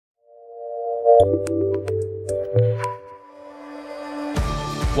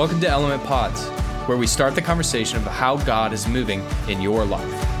Welcome to Element Pods, where we start the conversation about how God is moving in your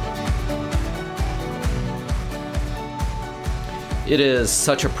life. It is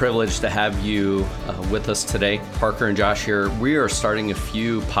such a privilege to have you with us today. Parker and Josh here. We are starting a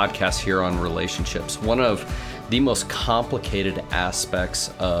few podcasts here on relationships. One of the most complicated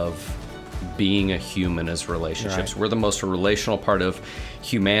aspects of being a human is relationships. Right. We're the most relational part of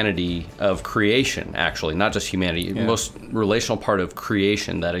humanity, of creation, actually, not just humanity, most relational part of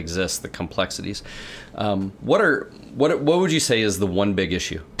creation that exists, the complexities. What would you say is the one big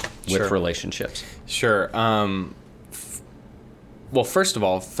issue with relationships? Sure. Well, first of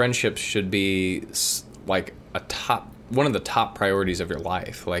all, friendships should be like one of the top priorities of your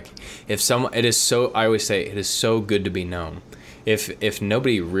life. Like I always say it is so good to be known. If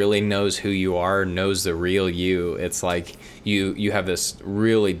nobody really knows who you are, knows the real you, it's like you have this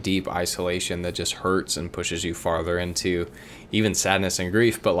really deep isolation that just hurts and pushes you farther into even sadness and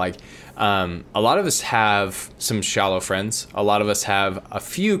grief. But like a lot of us have some shallow friends. A lot of us have a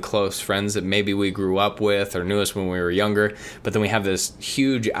few close friends that maybe we grew up with or knew us when we were younger, but then we have this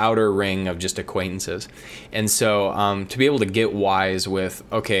huge outer ring of just acquaintances. And so to be able to get wise with,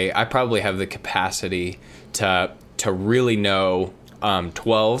 okay, I probably have the capacity to really know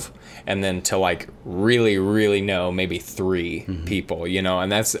 12 and then to like really, really know maybe 3 people,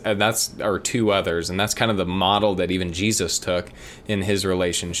 and that's or 2 others. And that's kind of the model that even Jesus took in his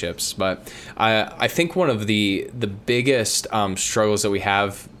relationships. But I think one of the biggest struggles that we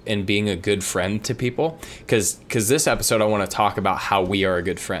have in being a good friend to people, because this episode I want to talk about how we are a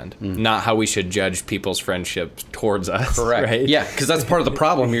good friend, not how we should judge people's friendships towards us. Correct. Right? Yeah, because that's part of the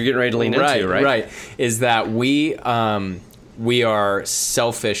problem you're getting ready to lean into, right? Right. Is that we are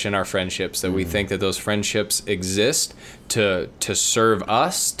selfish in our friendships, that we think that those friendships exist to serve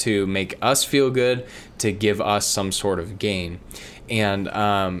us, to make us feel good, to give us some sort of gain.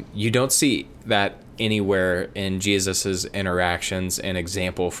 And you don't see that anywhere in Jesus's interactions and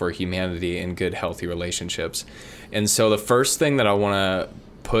example for humanity in good, healthy relationships. And so the first thing that I want to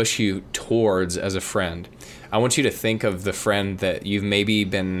push you towards as a friend, I want you to think of the friend that you've maybe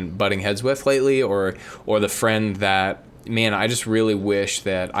been butting heads with lately, or the friend that, man, I just really wish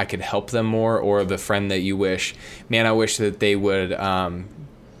that I could help them more, or the friend that you wish, man, I wish that they would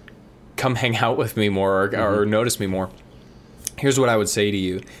come hang out with me more or notice me more. Here's what I would say to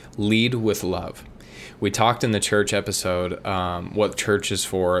you. Lead with love. We talked in the church episode, what church is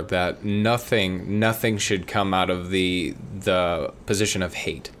for, that nothing should come out of the position of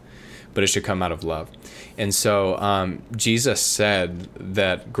hate, but it should come out of love. And so Jesus said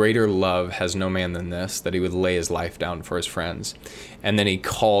that greater love has no man than this, that he would lay his life down for his friends. And then he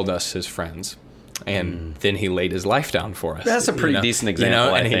called us his friends. And then he laid his life down for us. That's a pretty decent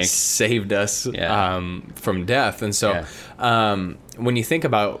example, I think. And he saved us from death. And so when you think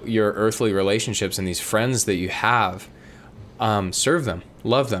about your earthly relationships and these friends that you have, serve them,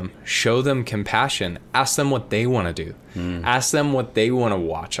 love them, show them compassion, ask them what they want to do. Ask them what they want to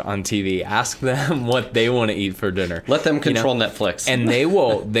watch on TV. Ask them what they want to eat for dinner. Let them control Netflix. And they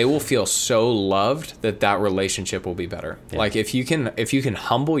will feel so loved that relationship will be better. Yeah. Like if you can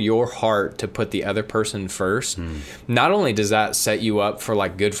humble your heart to put the other person first, not only does that set you up for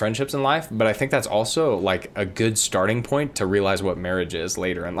like good friendships in life, but I think that's also like a good starting point to realize what marriage is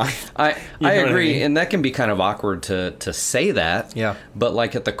later in life. I agree. I mean? And that can be kind of awkward to say that. Yeah. But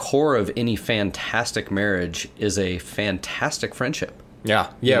like at the core of any fantastic marriage is a fantastic friendship. Yeah,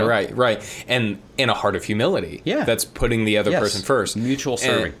 right. And in a heart of humility. Yeah. That's putting the other person first. Mutual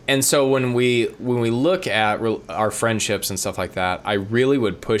serving. And so when we look at our friendships and stuff like that, I really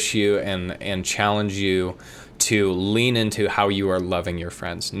would push you and challenge you to lean into how you are loving your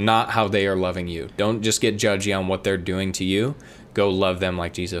friends, not how they are loving you. Don't just get judgy on what they're doing to you. Go love them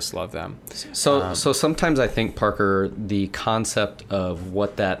like Jesus loved them. So sometimes I think, Parker, the concept of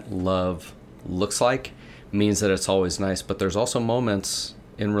what that love looks like means that it's always nice, but there's also moments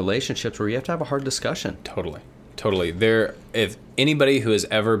in relationships where you have to have a hard discussion. Totally. If anybody who has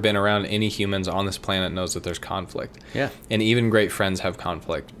ever been around any humans on this planet knows that there's conflict. Yeah. And even great friends have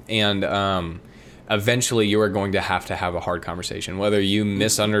conflict. And eventually you are going to have a hard conversation, whether you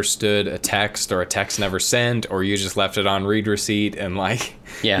misunderstood a text or a text never sent, or you just left it on read receipt and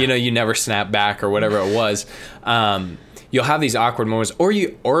you never snapped back or whatever it was. You'll have these awkward moments,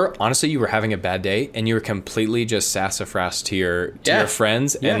 or honestly, you were having a bad day and you were completely just sassafras to your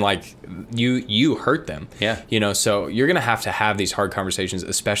friends, and like you hurt them. Yeah. So you're gonna have these hard conversations,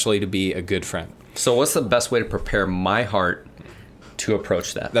 especially to be a good friend. So what's the best way to prepare my heart to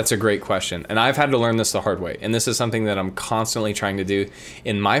approach that? That's a great question. And I've had to learn this the hard way. And this is something that I'm constantly trying to do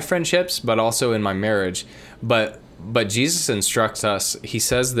in my friendships, but also in my marriage. But Jesus instructs us. He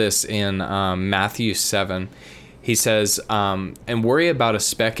says this in Matthew 7. He says, and worry about a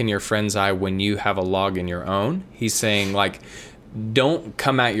speck in your friend's eye when you have a log in your own. He's saying, like, don't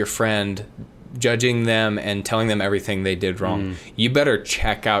come at your friend judging them and telling them everything they did wrong. You better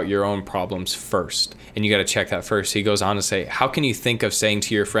check out your own problems first. And you got to check that first. He goes on to say, how can you think of saying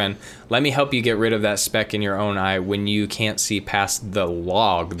to your friend, let me help you get rid of that speck in your own eye when you can't see past the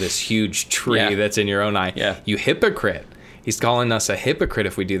log, this huge tree that's in your own eye? Yeah. You hypocrite. He's calling us a hypocrite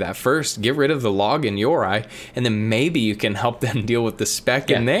if we do that. First, get rid of the log in your eye, and then maybe you can help them deal with the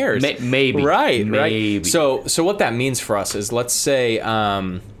speck in theirs. Maybe. Right. So what that means for us is, let's say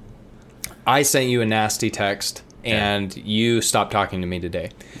I sent you a nasty text and you stopped talking to me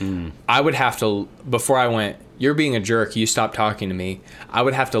today. I would have to, before I went, you're being a jerk, you stopped talking to me, I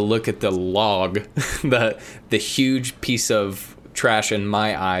would have to look at the log, the huge piece of trash in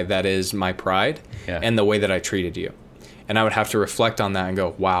my eye that is my pride and the way that I treated you. And I would have to reflect on that and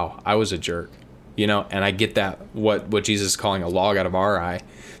go, wow, I was a jerk. And I get that, what Jesus is calling a log out of our eye,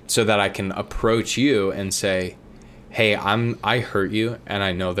 so that I can approach you and say, hey, I hurt you, and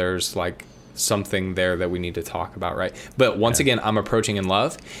I know there's like something there that we need to talk about, right? But once again, I'm approaching in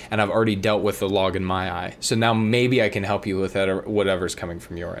love, and I've already dealt with the log in my eye. So now maybe I can help you with that, or whatever's coming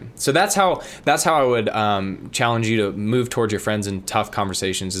from your end. So that's how I would challenge you to move towards your friends in tough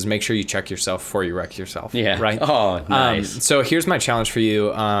conversations, is make sure you check yourself before you wreck yourself. Yeah. Right? Oh, nice. So here's my challenge for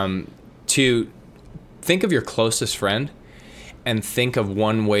you, to think of your closest friend and think of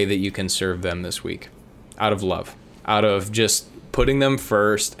one way that you can serve them this week out of love, out of just putting them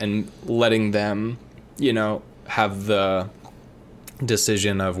first and letting them, have the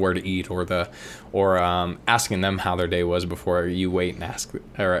decision of where to eat, or asking them how their day was before you wait and ask,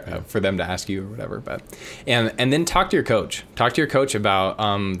 or for them to ask you or whatever. But and then talk to your coach. Talk to your coach about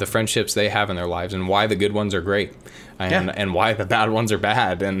the friendships they have in their lives and why the good ones are great, and why the bad ones are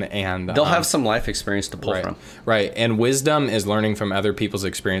bad, and they'll have some life experience to pull from. Right. And wisdom is learning from other people's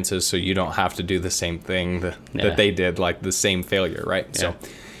experiences, so you don't have to do the same thing that they did, like the same failure, right? Yeah. So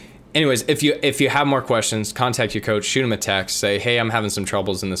anyways, if you have more questions, contact your coach, shoot him a text, say, hey, I'm having some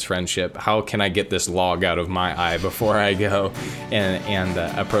troubles in this friendship. How can I get this log out of my eye before I go and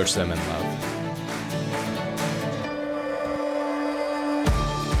approach them in love?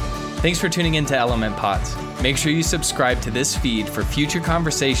 Thanks for tuning in to Element Pods. Make sure you subscribe to this feed for future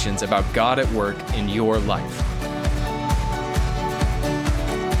conversations about God at work in your life.